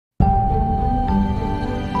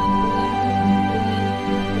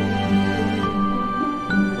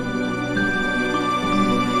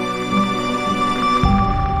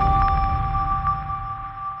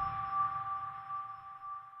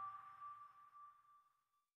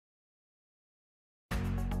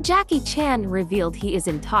Jackie Chan revealed he is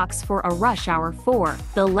in talks for a Rush Hour 4.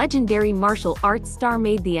 The legendary martial arts star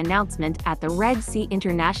made the announcement at the Red Sea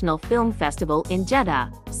International Film Festival in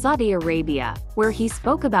Jeddah, Saudi Arabia, where he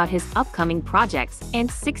spoke about his upcoming projects and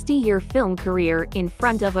 60-year film career in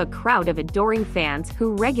front of a crowd of adoring fans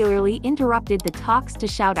who regularly interrupted the talks to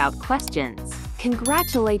shout out questions,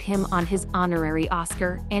 congratulate him on his honorary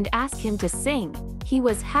Oscar, and ask him to sing. He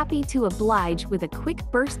was happy to oblige with a quick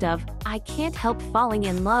burst of, "I can't help falling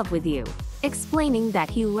in love with you," explaining that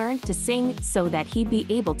he learned to sing so that he'd be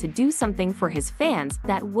able to do something for his fans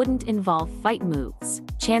that wouldn't involve fight moves.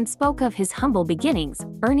 Chan spoke of his humble beginnings,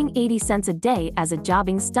 earning 80 cents a day as a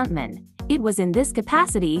jobbing stuntman. It was in this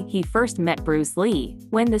capacity he first met Bruce Lee,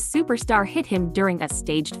 when the superstar hit him during a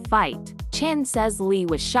staged fight. Chan says Lee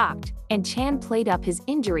was shocked, and Chan played up his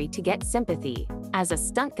injury to get sympathy. "As a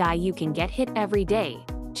stunt guy you can get hit every day,"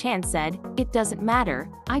 Chan said. "It doesn't matter,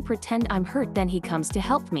 I pretend I'm hurt, then he comes to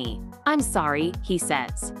help me. I'm sorry," he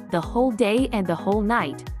says. "The whole day and the whole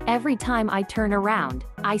night, every time I turn around,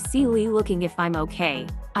 I see Lee looking if I'm okay.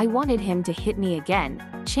 I wanted him to hit me again."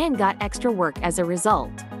 Chan got extra work as a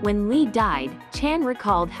result. When Lee died, Chan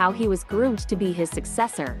recalled how he was groomed to be his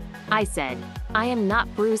successor. "I said, I am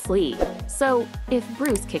not Bruce Lee. So, if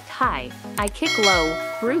Bruce kicked high, I kick low.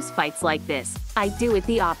 Bruce fights like this, I do it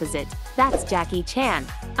the opposite. That's Jackie Chan.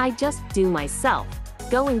 I just do myself."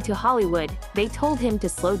 Going to Hollywood, they told him to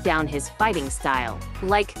slow down his fighting style.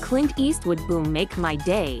 "Like Clint Eastwood, boom, make my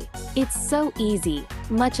day. It's so easy."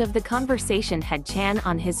 Much of the conversation had Chan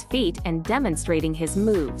on his feet and demonstrating his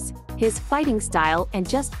moves, his fighting style, and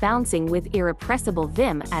just bouncing with irrepressible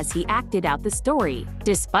vim as he acted out the story.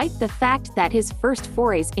 Despite the fact that his first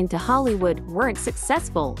forays into Hollywood weren't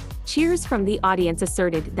successful, cheers from the audience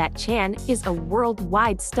asserted that Chan is a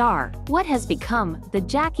worldwide star. What has become the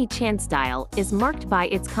Jackie Chan style is marked by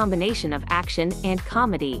its combination of action and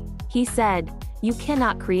comedy. He said, "You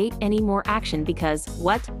cannot create any more action because,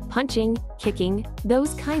 what? Punching, kicking,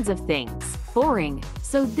 those kinds of things. Boring.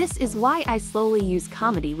 So this is why I slowly use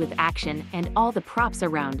comedy with action and all the props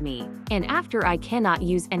around me. And after I cannot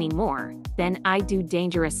use any more, then I do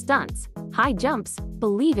dangerous stunts, high jumps.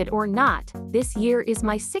 Believe it or not, this year is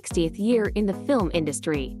my 60th year in the film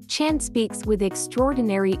industry." Chan speaks with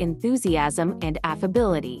extraordinary enthusiasm and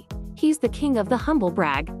affability. He's the king of the humble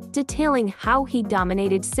brag, detailing how he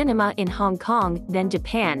dominated cinema in Hong Kong, then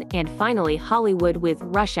Japan, and finally Hollywood with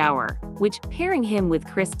Rush Hour, which, pairing him with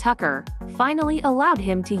Chris Tucker, finally allowed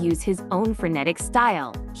him to use his own frenetic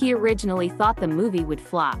style. He originally thought the movie would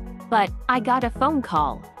flop, but I got a phone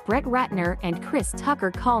call. Brett Ratner and Chris Tucker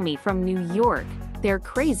call me from New York. They're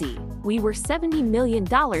crazy. We were $70 million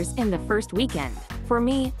in the first weekend. For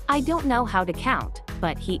me, I don't know how to count.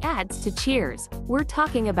 But he adds to cheers, "We're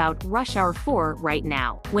talking about Rush Hour 4 right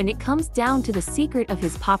now." When it comes down to the secret of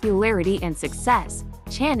his popularity and success,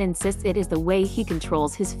 Chan insists it is the way he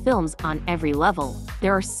controls his films on every level.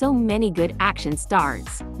 "There are so many good action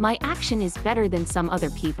stars. My action is better than some other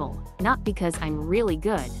people, not because I'm really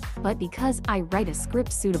good, but because I write a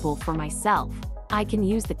script suitable for myself. I can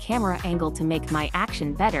use the camera angle to make my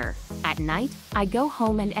action better. At night, I go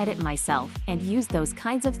home and edit myself and use those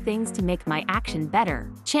kinds of things to make my action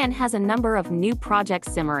better." Chan has a number of new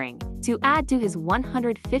projects simmering. To add to his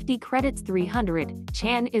 150 credits 300,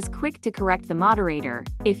 Chan is quick to correct the moderator.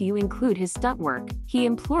 If you include his stunt work, he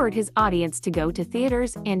implored his audience to go to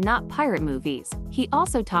theaters and not pirate movies. He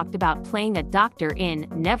also talked about playing a doctor in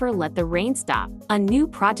Never Let the Rain Stop, a new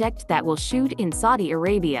project that will shoot in Saudi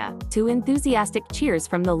Arabia. To enthusiastic cheers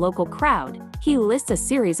from the local crowd, he lists a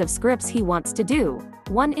series of scripts he wants to do,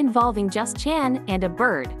 one involving just Chan and a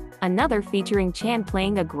bird, another featuring Chan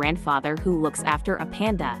playing a grandfather who looks after a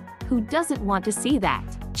panda. Who doesn't want to see that?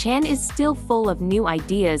 Chan is still full of new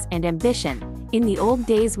ideas and ambition. "In the old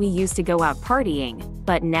days we used to go out partying,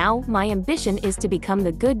 but now my ambition is to become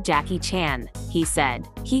the good Jackie Chan," he said.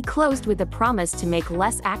 He closed with a promise to make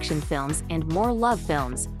less action films and more love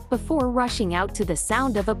films, before rushing out to the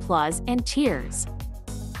sound of applause and cheers.